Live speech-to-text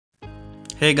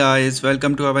Hey guys,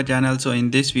 welcome to our channel. So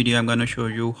in this video I'm going to show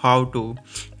you how to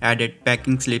edit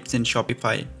packing slips in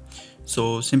Shopify.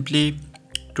 So simply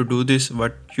to do this,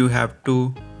 what you have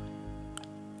to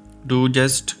do,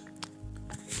 just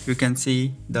you can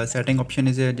see the setting option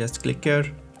is here. Just click here.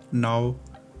 Now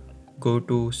go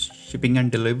to shipping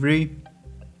and delivery.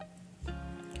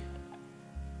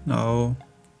 Now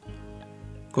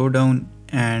go down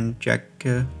and check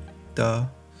the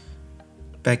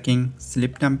packing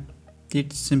slip template.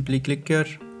 Simply click here.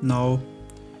 Now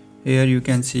here you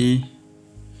can see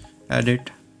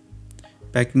edit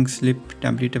packing slip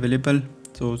template available.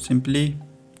 So simply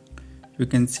you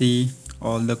can see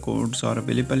all the codes are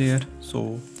available here.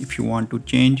 So if you want to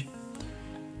change,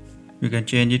 you can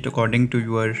change it according to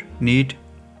your need.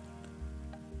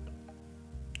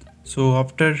 So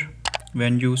after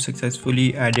when you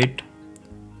successfully edit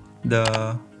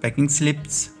the packing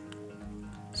slips,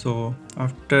 so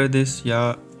after this,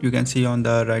 you can see on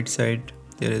the right side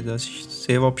there is a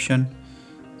save option.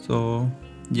 So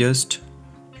just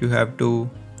you have to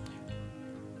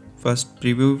first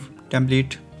preview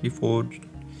template before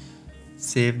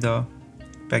save the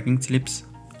packing slips.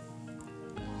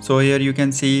 So here you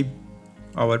can see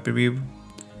our preview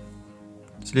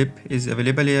slip is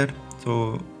available here.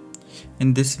 So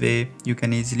in this way you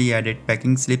can easily edit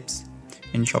packing slips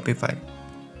in Shopify.